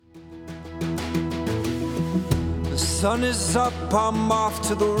Sun is up, I'm off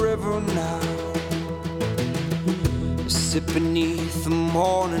to the river now. Sit beneath the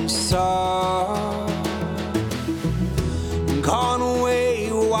morning sun. Gone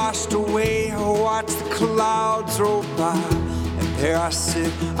away, washed away, I watch the clouds roll by. And there I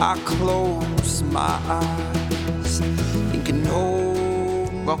sit, I close my eyes, thinking,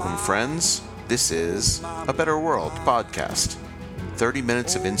 oh. Welcome, friends. This is A Better World podcast. 30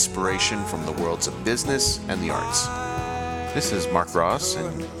 minutes of inspiration from the worlds of business and the arts. This is Mark Ross,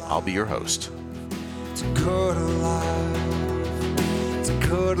 and I'll be your host. It's good alive. It's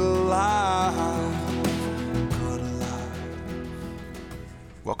good alive. Good alive.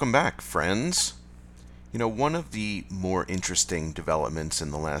 Welcome back, friends. You know, one of the more interesting developments in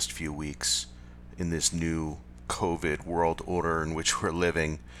the last few weeks in this new COVID world order in which we're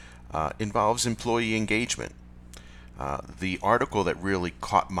living involves employee engagement. The article that really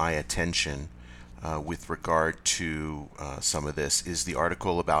caught my attention with regard to some of this is the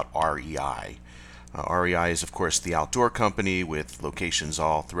article about REI. REI is, of course, the outdoor company with locations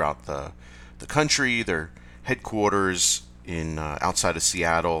all throughout the country. Their headquarters in outside of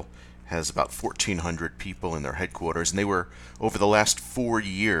Seattle has about 1,400 people in their headquarters, and they were, over the last 4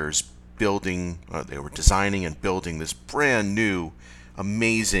 years, they were designing and building this brand new,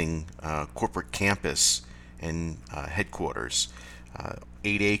 amazing corporate campus and headquarters.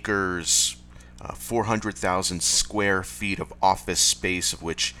 8 acres, 400,000 square feet of office space, of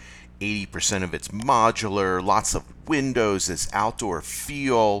which 80% of it's modular, lots of windows, this outdoor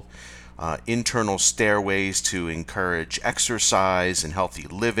feel, internal stairways to encourage exercise and healthy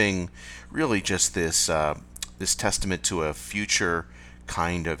living. Really just this testament to a future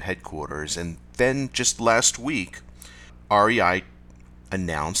kind of headquarters. And then just last week, REI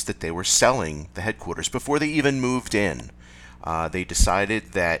announced that they were selling the headquarters before they even moved in. They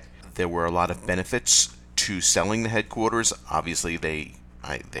decided that there were a lot of benefits to selling the headquarters. Obviously, they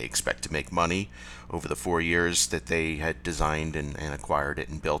expect to make money over the 4 years that they had designed and acquired it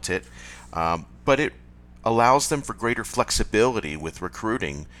and built it. But it allows them for greater flexibility with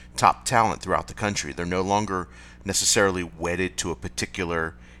recruiting top talent throughout the country. They're no longer necessarily wedded to a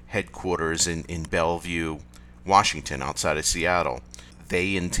particular headquarters in Bellevue, Washington, outside of Seattle.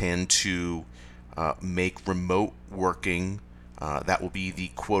 They intend to make remote working, that will be the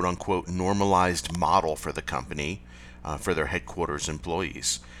quote-unquote normalized model for the company, for their headquarters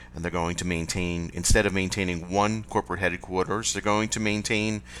employees. And they're going to maintain, instead of maintaining one corporate headquarters, they're going to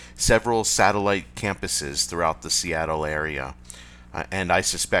maintain several satellite campuses throughout the Seattle area. And I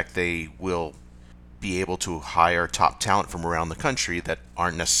suspect they will be able to hire top talent from around the country that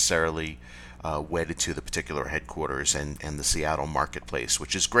aren't necessarily wedded to the particular headquarters and the Seattle marketplace,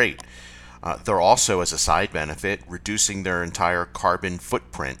 which is great. They're also, as a side benefit, reducing their entire carbon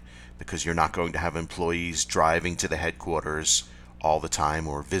footprint, because you're not going to have employees driving to the headquarters all the time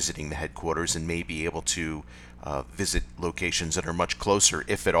or visiting the headquarters, and may be able to visit locations that are much closer,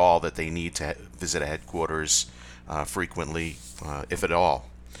 if at all, that they need to visit a headquarters frequently, if at all.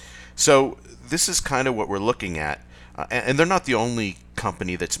 So this is kind of what we're looking at. And they're not the only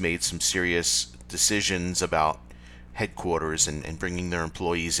company that's made some serious decisions about headquarters and bringing their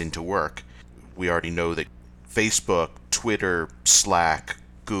employees into work. We already know that Facebook, Twitter, Slack,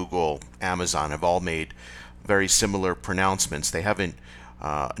 Google, Amazon have all made very similar pronouncements. They haven't,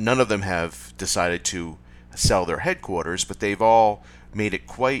 none of them have decided to sell their headquarters, but they've all made it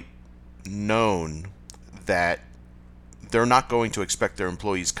quite known that they're not going to expect their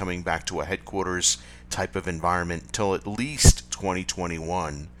employees coming back to a headquarters type of environment until at least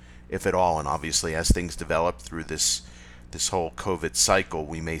 2021, if at all. And obviously, as things develop through this whole COVID cycle,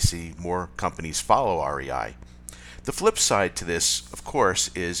 we may see more companies follow REI. The flip side to this, of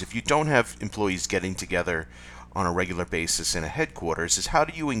course, is if you don't have employees getting together on a regular basis in a headquarters, is how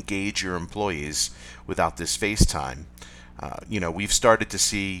do you engage your employees without this FaceTime? We've started to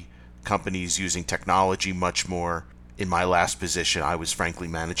see companies using technology much more. In my last position, I was frankly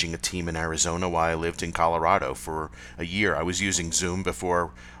managing a team in Arizona while I lived in Colorado for a year. I was using Zoom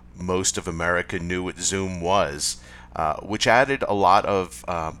before most of America knew what Zoom was, which added a lot of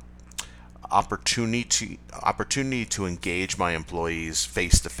opportunity to engage my employees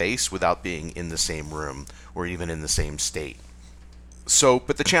face to face without being in the same room or even in the same state.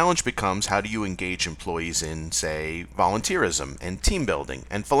 But the challenge becomes, how do you engage employees in, say, volunteerism and team building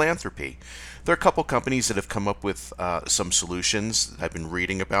and philanthropy? There are a couple companies that have come up with some solutions that I've been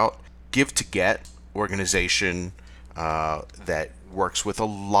reading about. Give to Get organization that works with a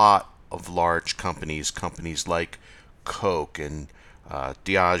lot of large companies like Coke and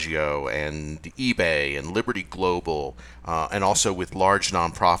Diageo and eBay and Liberty Global, and also with large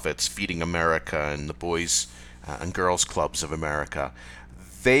nonprofits, Feeding America and the Boys and Girls Clubs of America.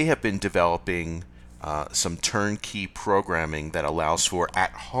 They have been developing some turnkey programming that allows for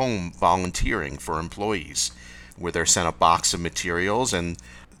at-home volunteering for employees, where they're sent a box of materials and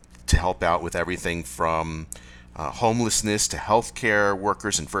to help out with everything from homelessness to healthcare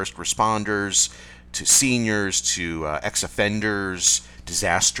workers and first responders to seniors to ex-offenders,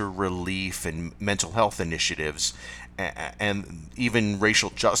 disaster relief and mental health initiatives, and even racial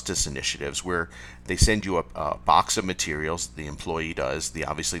justice initiatives where they send you a box of materials. The employee does.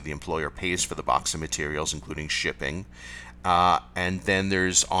 Obviously the employer pays for the box of materials, including shipping. And then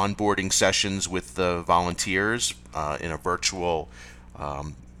there's onboarding sessions with the volunteers in a virtual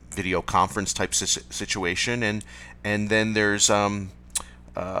video conference type situation, and then there's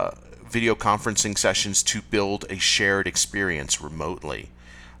video conferencing sessions to build a shared experience remotely.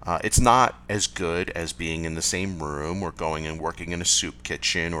 It's not as good as being in the same room or going and working in a soup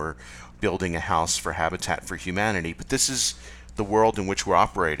kitchen or building a house for Habitat for Humanity, but this is the world in which we're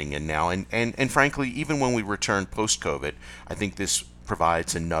operating in now. And frankly, even when we return post-COVID, I think this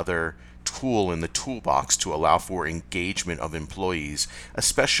provides another tool in the toolbox to allow for engagement of employees,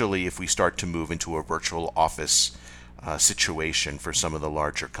 especially if we start to move into a virtual office situation for some of the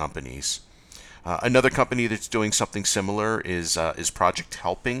larger companies. Another company that's doing something similar is Project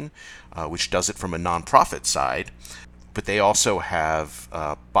Helping, which does it from a nonprofit side, but they also have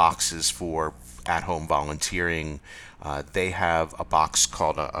boxes for at-home volunteering. They have a box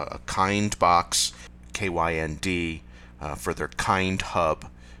called a Kind Box, KYND, for their Kind Hub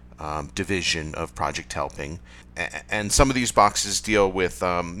division of Project Helping. And some of these boxes deal with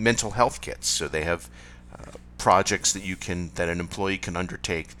mental health kits. So they have projects that an employee can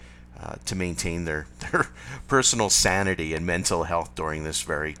undertake to maintain their personal sanity and mental health during this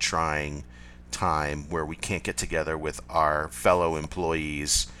very trying time where we can't get together with our fellow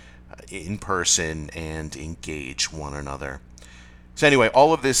employees in person and engage one another. So anyway,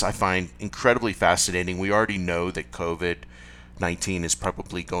 all of this I find incredibly fascinating. We already know that COVID-19 is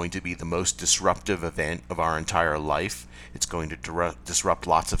probably going to be the most disruptive event of our entire life. It's going to disrupt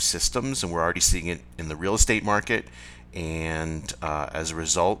lots of systems, and we're already seeing it in the real estate market. And as a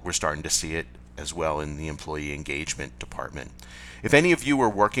result, we're starting to see it as well in the employee engagement department. If any of you are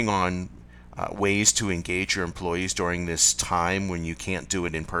working on ways to engage your employees during this time when you can't do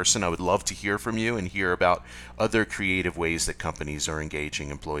it in person, I would love to hear from you and hear about other creative ways that companies are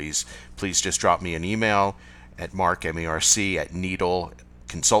engaging employees. Please just drop me an email at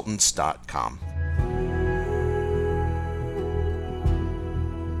mark@needleconsultants.com.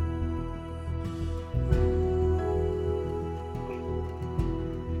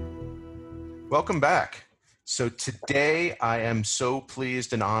 Welcome back. So today I am so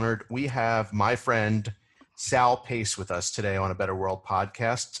pleased and honored. We have my friend Sal Pace with us today on A Better World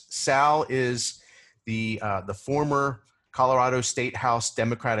podcast. Sal is the former Colorado State House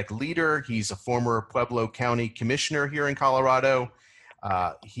Democratic leader. He's a former Pueblo County commissioner here in Colorado.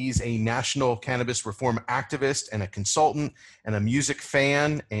 He's a national cannabis reform activist and a consultant and a music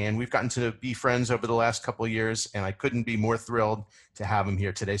fan, and we've gotten to be friends over the last couple of years, and I couldn't be more thrilled to have him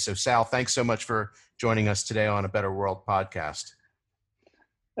here today. So Sal, thanks so much for joining us today on A Better World podcast.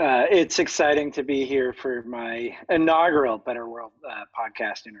 It's exciting to be here for my inaugural Better World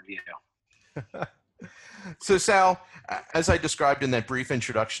podcast interview. So Sal, as I described in that brief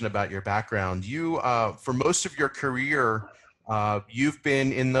introduction about your background, you, for most of your career, you've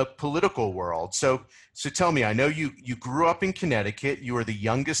been in the political world. So tell me, I know you grew up in Connecticut. You were the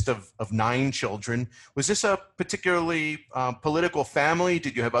youngest of 9 children. Was this a particularly political family?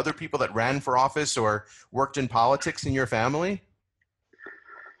 Did you have other people that ran for office or worked in politics in your family?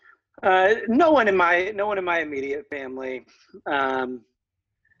 No one in my immediate family. My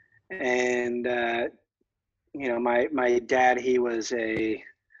dad, he was a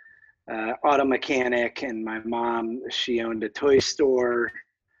auto mechanic, and my mom, she owned a toy store,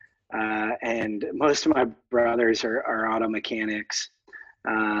 and most of my brothers are auto mechanics.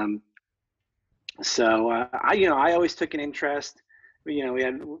 I always took an interest. We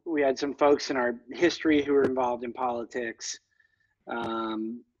had some folks in our history who were involved in politics.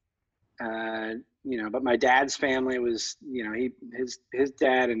 But my dad's family was, his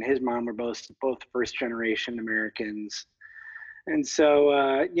dad and his mom were both first generation Americans. And so,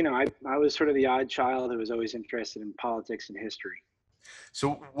 I was sort of the odd child who was always interested in politics and history.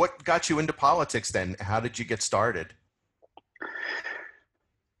 So what got you into politics then? How did you get started?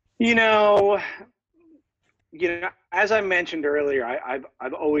 As I mentioned earlier,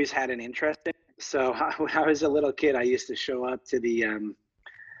 I've always had an interest in it. So when I was a little kid, I used to show up to the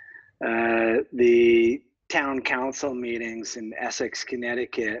town council meetings in Essex,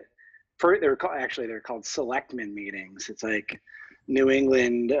 Connecticut they're called selectmen meetings. It's like New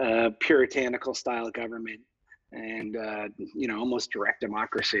England puritanical style government, and almost direct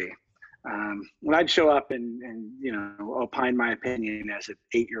democracy. When I'd show up and opine my opinion as an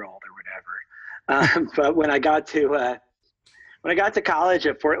 8-year-old or whatever. But when I got to college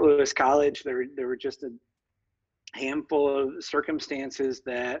at Fort Lewis College, there were just a handful of circumstances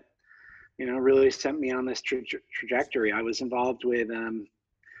that really sent me on this trajectory. I was involved with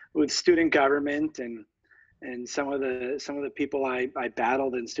student government, and some of the people I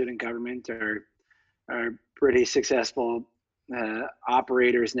battled in student government are pretty successful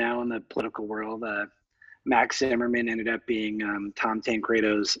operators now in the political world. Max Zimmerman ended up being Tom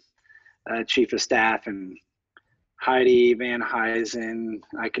Tancredo's chief of staff, and Heidi Van Huysen,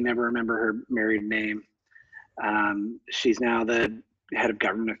 I can never remember her married name. She's now the head of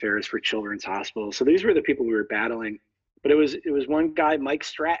government affairs for Children's Hospital. So these were the people we were battling. But it was one guy, Mike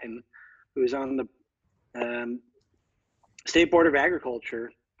Stratton, who was on the State Board of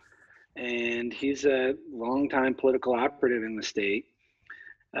Agriculture, and he's a longtime political operative in the state.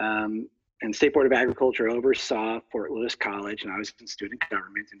 And State Board of Agriculture oversaw Fort Lewis College, and I was in student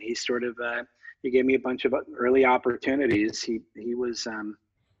government. And he sort of he gave me a bunch of early opportunities. He was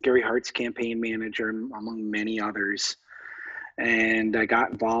Gary Hart's campaign manager, among many others. And I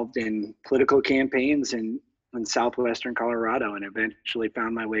got involved in political campaigns in southwestern Colorado, and eventually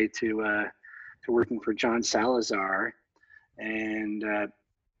found my way to working for John Salazar. And the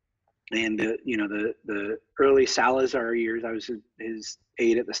early Salazar years, I was his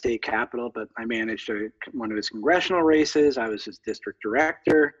aide at the state capitol, but I managed one of his congressional races. I was his district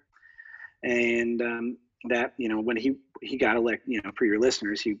director. And that, when he got elected, for your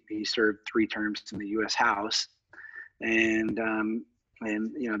listeners, he served 3 terms in the U.S. House. And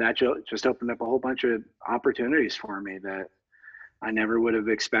that just opened up a whole bunch of opportunities for me that I never would have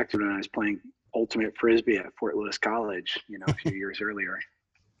expected when I was playing ultimate frisbee at Fort Lewis College, a few years earlier.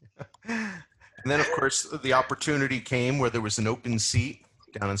 And then, of course, the opportunity came where there was an open seat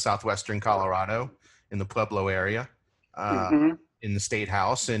down in southwestern Colorado in the Pueblo area in the state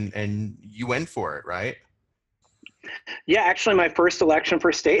house, and you went for it, right? Yeah, actually, my first election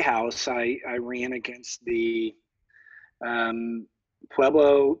for state house, I ran against the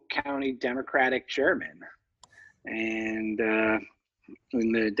Pueblo County Democratic chairman, and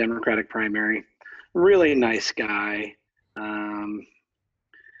in the Democratic primary. Really nice guy, and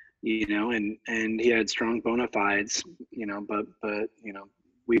he had strong bona fides, but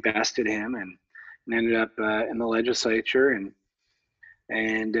we bested him and ended up in the legislature, and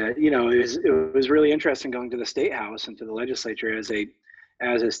it was really interesting going to the state house and to the legislature as a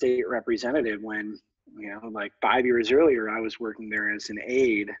state representative when, like 5 years earlier, I was working there as an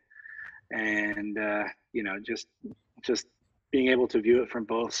aide, and just being able to view it from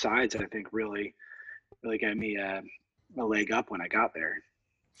both sides, I think really got me a leg up when I got there.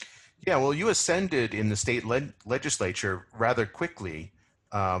 Yeah, well, you ascended in the state legislature rather quickly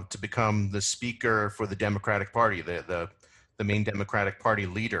to become the speaker for the Democratic Party, the main Democratic Party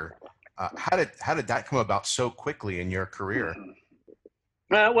leader. How did that come about so quickly in your career?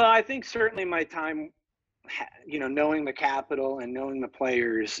 Well, I think certainly my time, knowing the Capitol and knowing the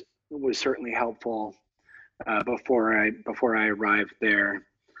players was certainly helpful before I arrived there.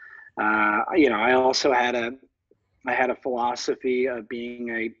 I also had a philosophy of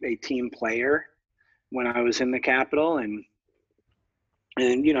being a team player when I was in the Capitol, and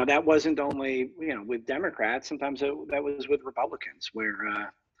that wasn't only with Democrats. Sometimes that was with Republicans,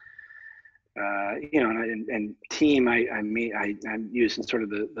 where and team, I'm using sort of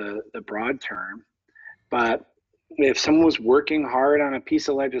the broad term, but if someone was working hard on a piece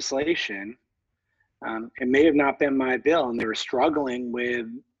of legislation, it may have not been my bill, and they were struggling with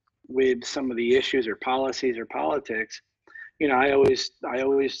some of the issues or policies or politics, I always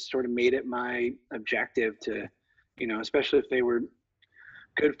sort of made it my objective to, especially if they were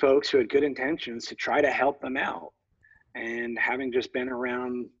good folks who had good intentions, to try to help them out. And having just been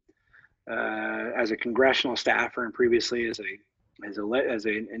around as a congressional staffer and previously as an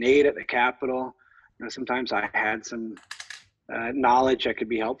aide at the Capitol, sometimes I had some knowledge that could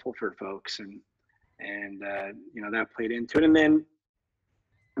be helpful for folks, and that played into it. And then,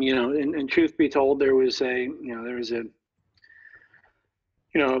 and truth be told, there was a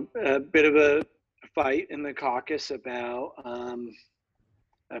bit of a fight in the caucus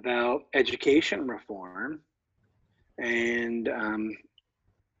about education reform, and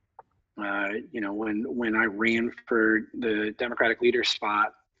when I ran for the Democratic leader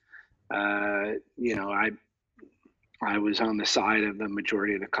spot, I was on the side of the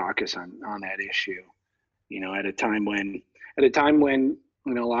majority of the caucus on that issue. At a time when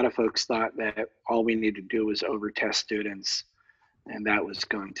a lot of folks thought that all we needed to do was over-test students, and that was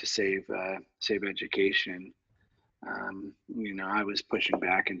going to save education. I was pushing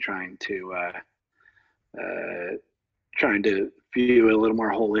back and trying to view it a little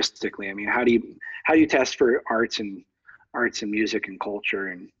more holistically. I mean, how do you test for arts and music and culture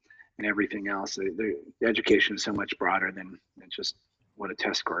and everything else? The education is so much broader than just what a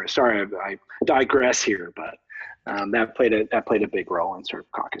test score is. Sorry, I digress here, but that played a big role in sort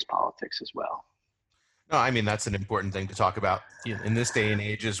of caucus politics as well. No, I mean, that's an important thing to talk about in this day and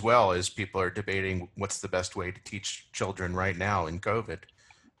age as well, as people are debating what's the best way to teach children right now in COVID.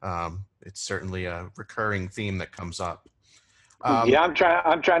 It's certainly a recurring theme that comes up. Yeah, I'm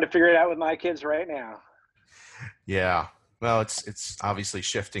trying to figure it out with my kids right now. Yeah, well, it's obviously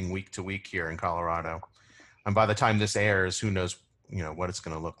shifting week to week here in Colorado, and by the time this airs, who knows, what it's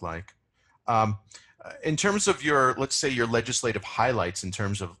going to look like. In terms of let's say your legislative highlights, in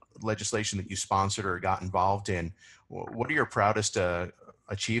terms of legislation that you sponsored or got involved in, what are your proudest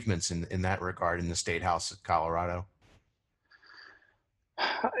achievements in that regard in the State House of Colorado?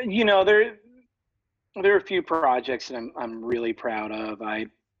 There are a few projects that I'm really proud of.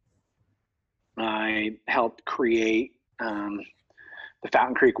 I helped create the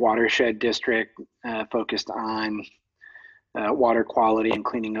Fountain Creek Watershed District, focused on water quality and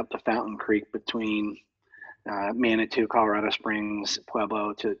cleaning up the Fountain Creek between Manitou, Colorado Springs,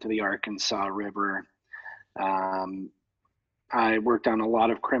 Pueblo to the Arkansas River. I worked on a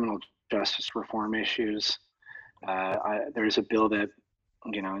lot of criminal justice reform issues. There's a bill that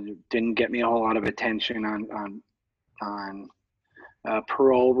didn't get me a whole lot of attention on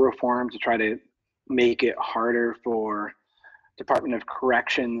parole reform, to try to make it harder for Department of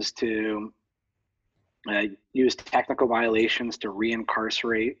Corrections to use technical violations to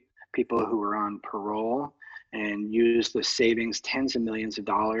reincarcerate people who are on parole, and use the savings, tens of millions of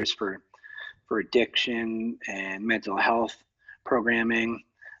dollars, for addiction and mental health programming,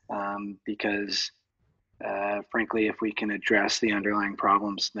 because frankly, if we can address the underlying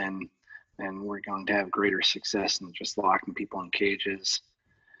problems, then we're going to have greater success than just locking people in cages.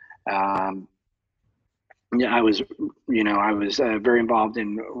 I was very involved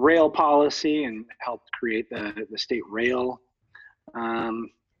in rail policy and helped create the state rail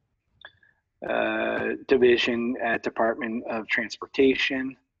division at Department of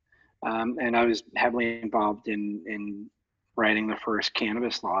Transportation, and I was heavily involved in writing the first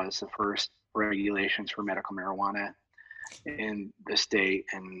cannabis laws, the first regulations for medical marijuana in the state,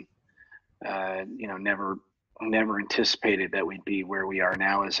 and never anticipated that we'd be where we are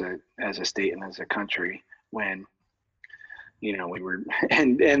now as a state and as a country, when we were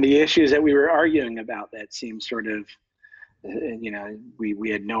and the issues that we were arguing about that seemed sort of we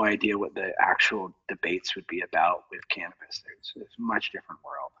had no idea what the actual debates would be about with cannabis. It's a much different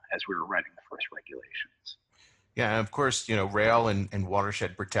world as we were writing the first regulations. Yeah, and of course, rail and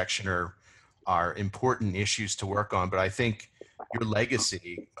watershed protection are important issues to work on, but I think your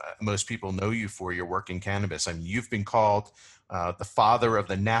legacy, most people know you for your work in cannabis. I mean, you've been called the father of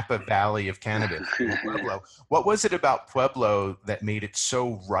the Napa Valley of cannabis, Pueblo. What was it about Pueblo that made it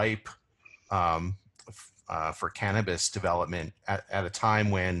so ripe for cannabis development at a time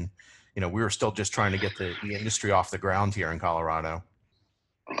when, we were still just trying to get the industry off the ground here in Colorado?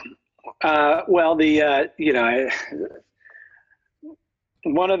 Well,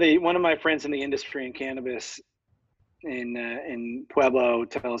 one of my friends in the industry in cannabis in Pueblo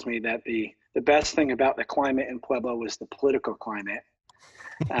tells me that the best thing about the climate in Pueblo was the political climate.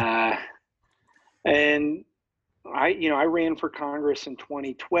 And I ran for Congress in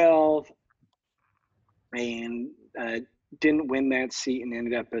 2012 and didn't win that seat, and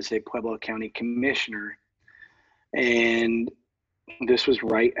ended up as a Pueblo County commissioner. And this was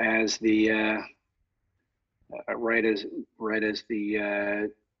right as the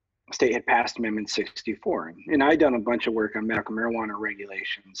state had passed Amendment 64. And I'd done a bunch of work on medical marijuana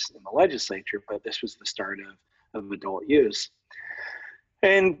regulations in the legislature, but this was the start of adult use.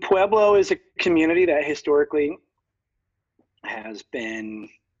 And Pueblo is a community that historically has been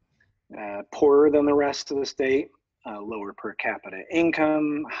poorer than the rest of the state, lower per capita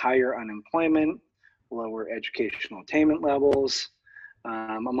income, higher unemployment, lower educational attainment levels,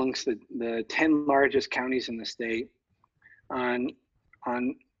 amongst the 10 largest counties in the state. On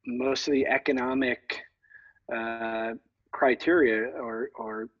most of the economic criteria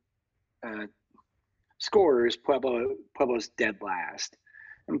or scores, Pueblo's dead last.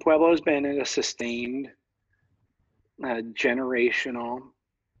 And Pueblo's been in a sustained generational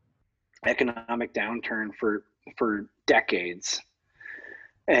economic downturn for decades.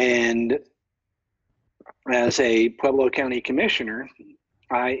 And as a Pueblo County commissioner,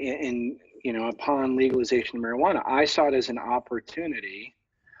 upon legalization of marijuana, I saw it as an opportunity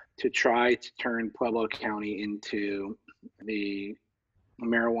to try to turn Pueblo County into the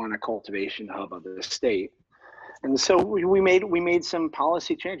marijuana cultivation hub of the state. And so we made some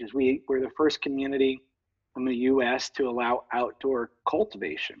policy changes. We were the first community in the U.S. to allow outdoor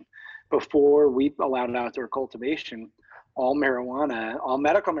cultivation. Before we allowed outdoor cultivation, all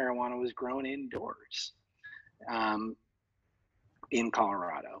medical marijuana was grown indoors in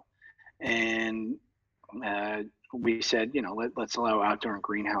Colorado. And we said, let's allow outdoor and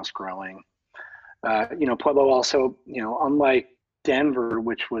greenhouse growing. Pueblo also, unlike Denver,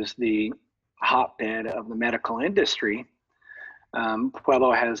 which was the hotbed of the medical industry,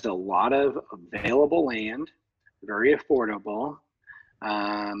 Pueblo has a lot of available land, very affordable,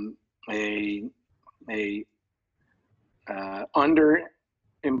 a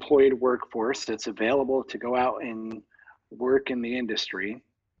underemployed workforce that's available to go out and work in the industry.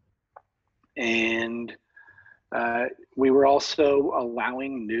 And we were also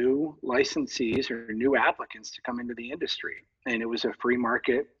allowing new licensees or new applicants to come into the industry. And it was a free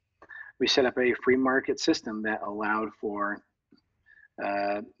market. We set up a free market system that allowed for,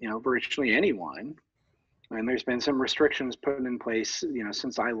 virtually anyone. And there's been some restrictions put in place,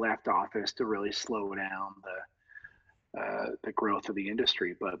 since I left office to really slow down the growth of the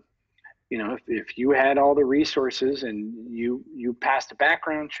industry. But, if you had all the resources and you passed a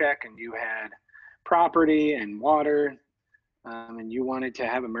background check and you had property and water, and you wanted to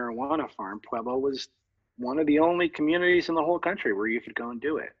have a marijuana farm, Pueblo was one of the only communities in the whole country where you could go and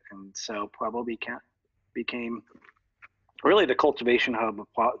do it. And so Pueblo became really the cultivation hub of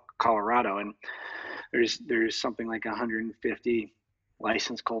Colorado. And there's something like 150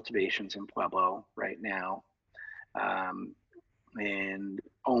 licensed cultivations in Pueblo right now. And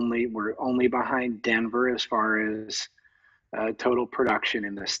we're only behind Denver as far as total production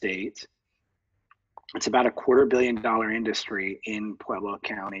in the state. It's about a $250 million industry in Pueblo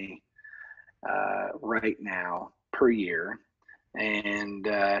County right now per year. And,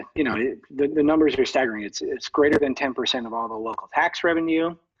 the numbers are staggering. It's greater than 10% of all the local tax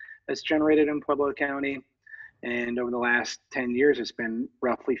revenue that's generated in Pueblo County. And over the last 10 years, it's been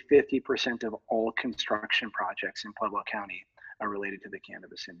roughly 50% of all construction projects in Pueblo County are related to the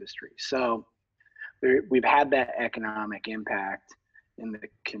cannabis industry. So we've had that economic impact in the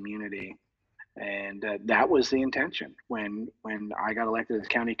community. And that was the intention when I got elected as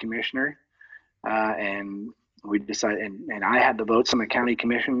county commissioner, and we decided, and I had the votes on the county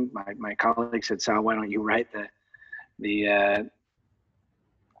commission. My colleague said, "Sal, why don't you write the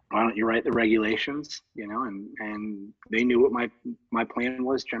regulations?" And they knew what my plan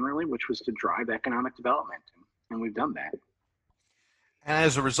was generally, which was to drive economic development, and we've done that. And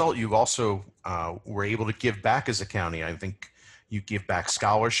as a result, you also were able to give back as a county. I think you give back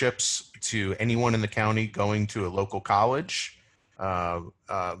scholarships to anyone in the county going to a local college. And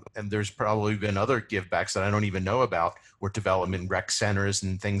there's probably been other givebacks that I don't even know about, or development rec centers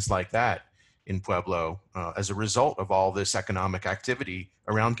and things like that in Pueblo as a result of all this economic activity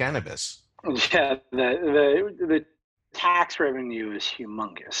around cannabis. Yeah, the tax revenue is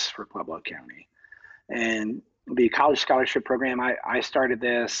humongous for Pueblo County. And the college scholarship program, I started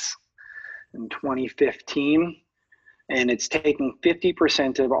this in 2015. And it's taking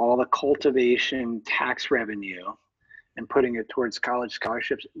 50% of all the cultivation tax revenue and putting it towards college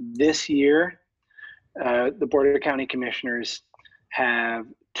scholarships. This year, the Board of County Commissioners have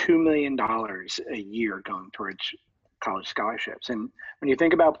 $2 million a year going towards college scholarships. And when you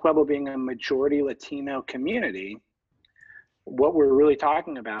think about Pueblo being a majority Latino community, what we're really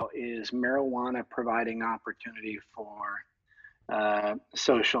talking about is marijuana providing opportunity for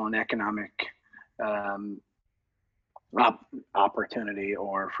social and economic opportunity,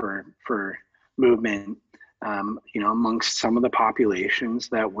 or for movement, amongst some of the populations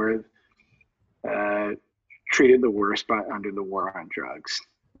that were treated the worst under the war on drugs,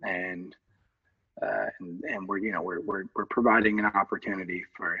 and we're providing an opportunity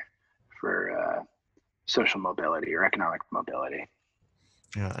for social mobility or economic mobility.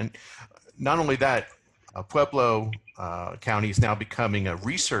 Yeah, and not only that, Pueblo County is now becoming a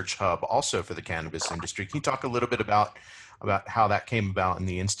research hub also for the cannabis industry. Can you talk a little bit about how that came about in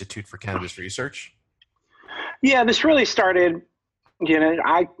the Institute for Cannabis Research? Yeah, this really started,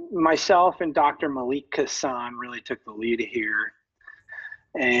 myself and Dr. Malik Hassan really took the lead here.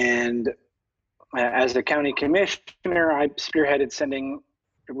 And as a county commissioner, I spearheaded sending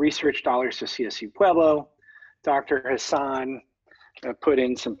research dollars to CSU Pueblo. Dr. Hassan put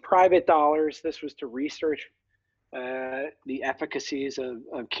in some private dollars. This was to research the efficacies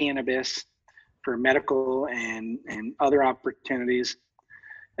of cannabis for medical and other opportunities.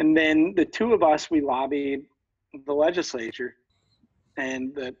 And then the two of us, we lobbied the legislature,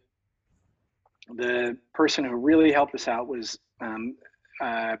 and the person who really helped us out was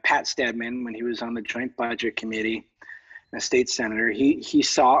Pat Stedman when he was on the Joint Budget Committee, a state senator. He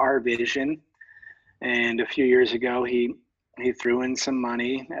saw our vision, and a few years ago he threw in some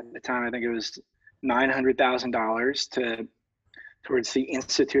money. At the time, I think it was $900,000 towards the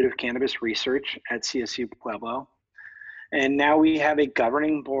Institute of Cannabis Research at CSU Pueblo. And now we have a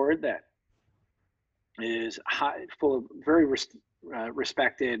governing board that is full of very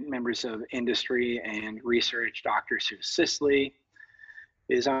respected members of industry and research. Dr. Sue Sisley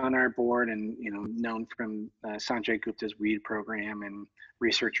is on our board, and known from Sanjay Gupta's weed program, and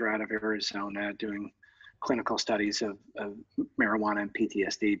researcher out of Arizona doing clinical studies of marijuana and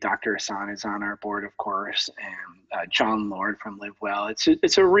PTSD. Dr. Hassan is on our board, of course, and John Lord from Live Well.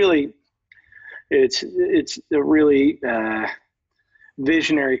 It's a really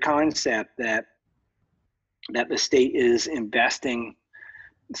visionary concept that the state is investing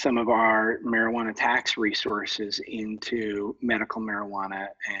some of our marijuana tax resources into medical marijuana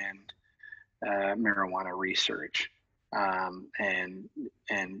and marijuana research. And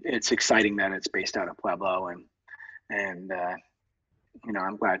it's exciting that it's based out of Pueblo, and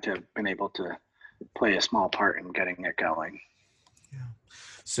I'm glad to have been able to play a small part in getting it going. Yeah.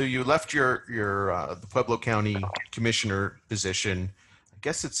 So you left your the Pueblo County Commissioner position. I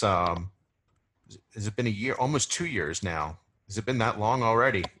guess it's has it been a year, almost 2 years now? Has it been that long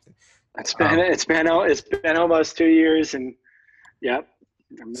already? It's been almost 2 years, and yep,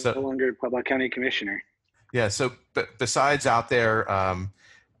 I'm no longer Pueblo County Commissioner. Yeah. So besides out there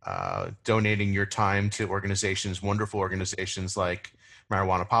donating your time to organizations, wonderful organizations like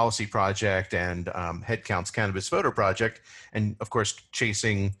Marijuana Policy Project and Head Counts Cannabis Voter Project, and of course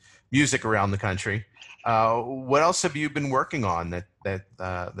chasing music around the country, what else have you been working on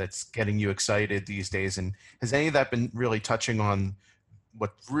that's getting you excited these days? And has any of that been really touching on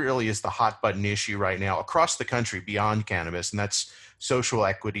what really is the hot button issue right now across the country beyond cannabis, and that's social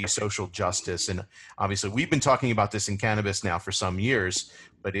equity, social justice? And obviously we've been talking about this in cannabis now for some years,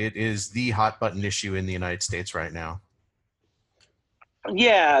 but it is the hot button issue in the United States right now.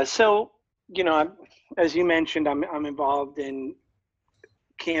 Yeah, so as you mentioned, I'm involved in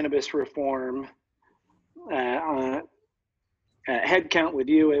cannabis reform, Head Count with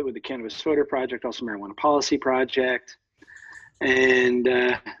you, with the Cannabis Voter Project, also Marijuana Policy Project, and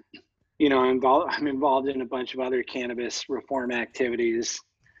I'm involved in a bunch of other cannabis reform activities,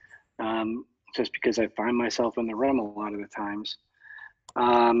 just because I find myself in the room a lot of the times,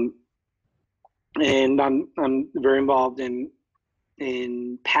 and I'm very involved in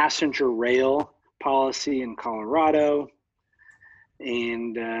passenger rail policy in Colorado,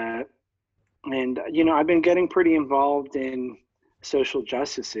 and I've been getting pretty involved in social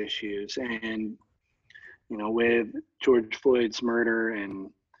justice issues, and with George Floyd's murder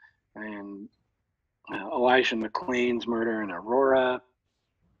and Elijah McClain's murder in Aurora,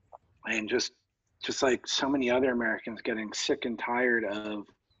 and just like so many other Americans, getting sick and tired of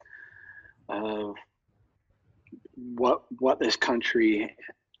what this country,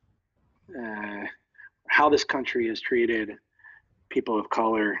 how this country has treated people of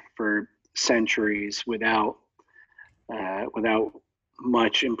color for centuries without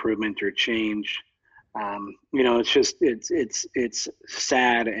much improvement or change. It's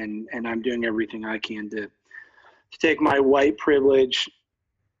sad, and I'm doing everything I can to take my white privilege,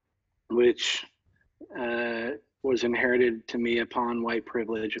 which was inherited to me upon white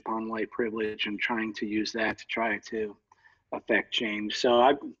privilege, and trying to use that to try to affect change. So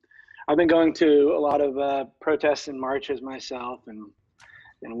I've been going to a lot of protests and marches myself, and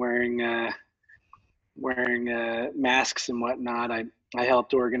wearing masks and whatnot. I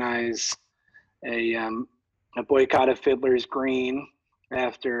helped organize a boycott of Fiddler's Green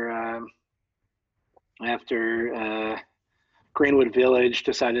after Greenwood Village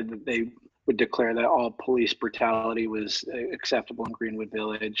decided that they would declare that all police brutality was acceptable in Greenwood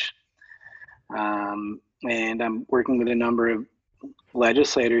Village. And I'm working with a number of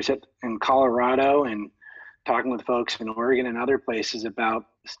legislators in Colorado, and talking with folks in Oregon and other places about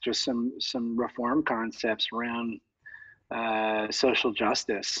just some reform concepts around social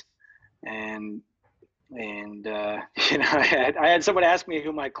justice. And I had someone ask me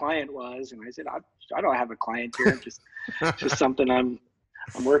who my client was, and I said, I don't have a client here, just something I'm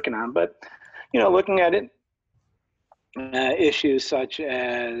working on. But looking at it, issues such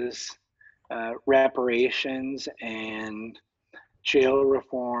as reparations and jail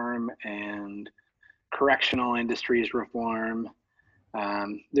reform and correctional industries reform.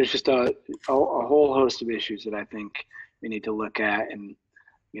 There's just a whole host of issues that I think we need to look at, and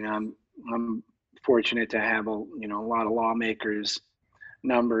I'm fortunate to have a lot of lawmakers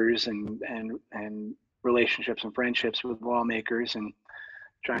numbers and relationships and friendships with lawmakers, and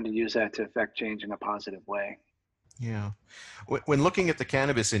trying to use that to affect change in a positive way. Yeah. When looking at the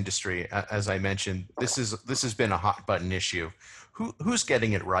cannabis industry, as I mentioned, this has been a hot button issue. Who's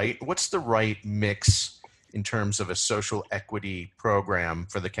getting it right? What's the right mix in terms of a social equity program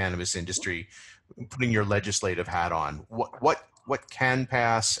for the cannabis industry? Putting your legislative hat on, what can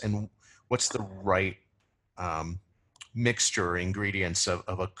pass, and what's the right mixture, ingredients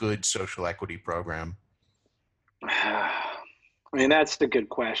of a good social equity program? I mean, that's the good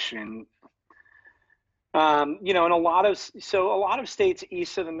question. In a lot of states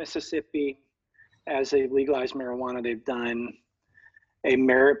east of the Mississippi, as they've legalized marijuana, they've done a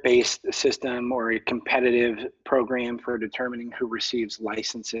merit-based system or a competitive program for determining who receives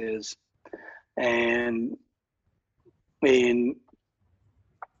licenses. And in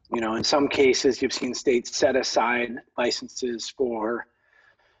some cases, you've seen states set aside licenses for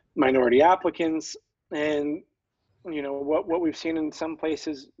minority applicants. And what we've seen in some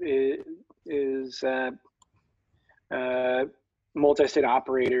places is multi-state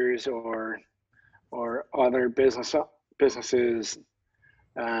operators or other businesses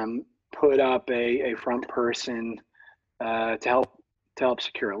put up a front person to help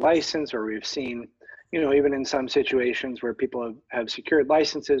secure a license. Or we've seen, even in some situations where people have secured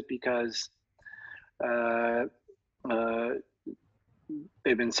licenses because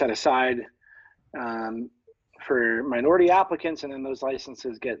they've been set aside for minority applicants, and then those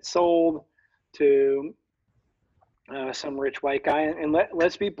licenses get sold to some rich white guy. And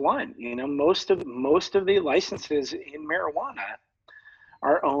let's be blunt, most of the licenses in marijuana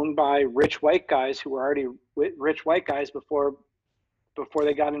are owned by rich white guys who were already rich white guys before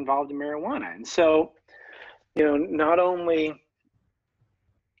they got involved in marijuana. And so, not only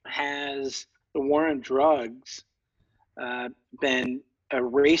has the war on drugs been a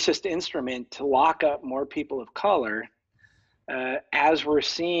racist instrument to lock up more people of color, as we're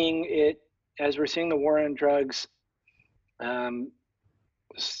seeing the war on drugs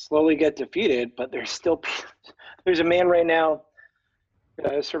slowly get defeated, but there's a man right now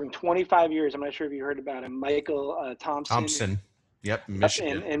serving 25 years. I'm not sure if you heard about him, Michael Thompson. Yep,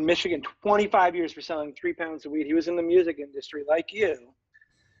 Michigan. In Michigan, 25 years for selling 3 pounds of weed. He was in the music industry like you,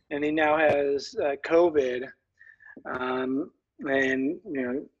 and he now has COVID. I'm praying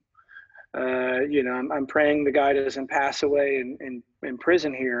the guy doesn't pass away in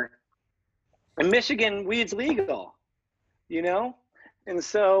prison here. In Michigan, weed's legal, and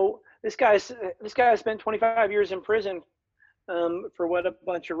so this guy spent 25 years in prison for what a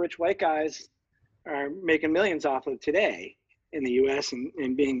bunch of rich white guys are making millions off of today in the U.S.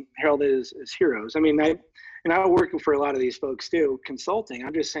 and being heralded as heroes. I mean, I'm working for a lot of these folks too, consulting.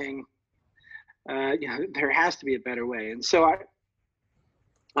 I'm just saying, there has to be a better way. And so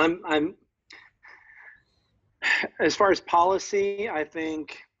I'm as far as policy, I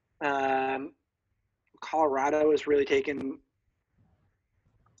think Colorado has really taken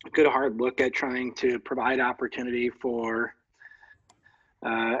a good hard look at trying to provide opportunity for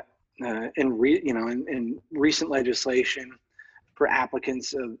in recent legislation for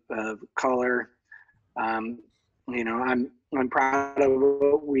applicants of color. I'm proud of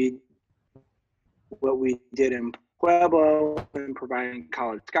what we did in Pueblo in providing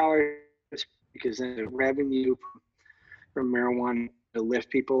college scholarships, because the revenue from marijuana to lift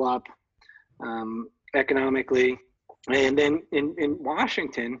people up economically. And then in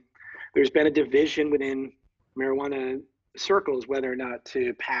Washington, there's been a division within marijuana circles whether or not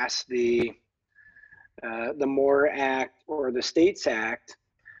to pass the MORE Act or the States Act.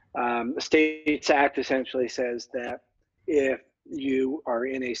 The States Act essentially says that if you are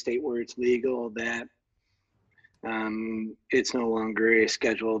in a state where it's legal, that it's no longer a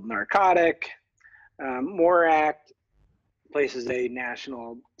scheduled narcotic. MORE Act places a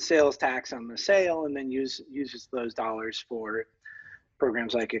national sales tax on the sale, and then uses those dollars for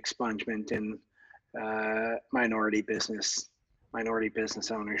programs like expungement and minority business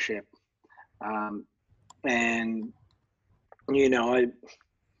ownership. And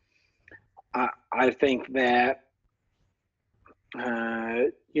I think that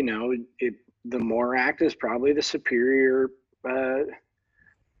the MORE Act is probably the superior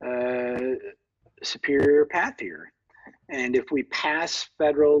path here. And if we pass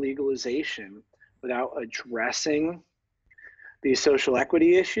federal legalization without addressing these social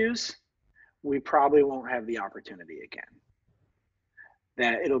equity issues, we probably won't have the opportunity again.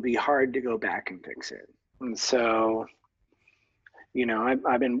 That it'll be hard to go back and fix it. And so,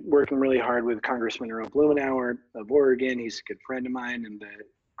 I've been working really hard with Congressman Earl Blumenauer of Oregon. He's a good friend of mine, and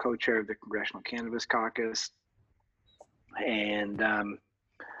co-chair of the Congressional Cannabis Caucus. And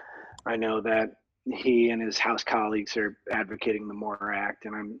I know that he and his House colleagues are advocating the MORE Act,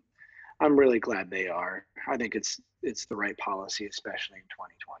 and I'm really glad they are. I think it's the right policy, especially in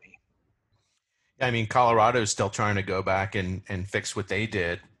 2020. I mean, Colorado is still trying to go back and fix what they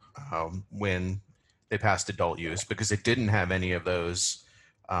did when they passed adult use, because it didn't have any of those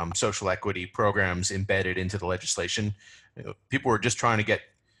social equity programs embedded into the legislation. People were just trying to get,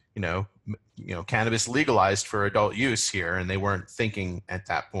 cannabis legalized for adult use here, and they weren't thinking at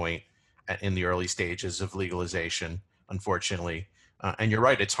that point in the early stages of legalization, unfortunately. And you're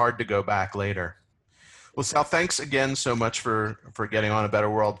right, it's hard to go back later. Well, Sal, thanks again so much for getting on A Better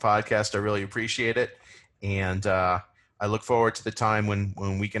World podcast. I really appreciate it. And I look forward to the time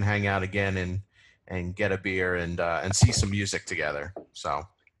when we can hang out again and get a beer and see some music together. So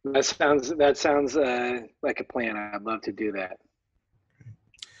that sounds like a plan. I'd love to do that.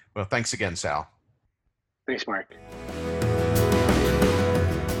 Well, thanks again, Sal. Thanks, Mark.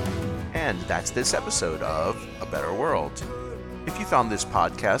 And that's this episode of A Better World. If you found this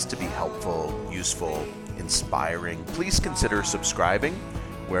podcast to be helpful, useful, inspiring, please consider subscribing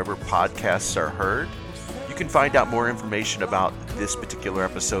wherever podcasts are heard. You can find out more information about this particular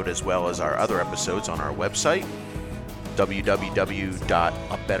episode as well as our other episodes on our website,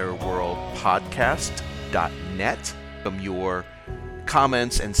 www.abetterworldpodcast.net. From your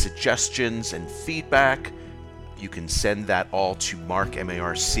comments and suggestions and feedback, you can send that all to Mark,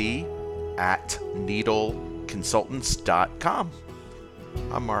 M-A-R-C, at needleconsultants.com.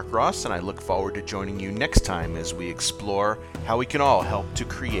 I'm Mark Ross, and I look forward to joining you next time as we explore how we can all help to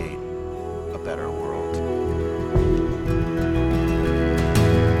create a better world.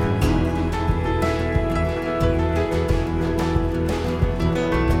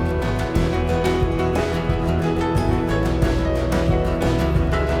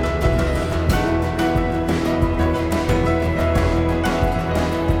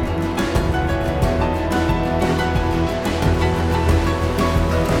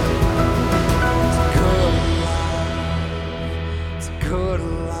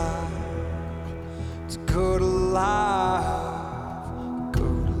 Good alive.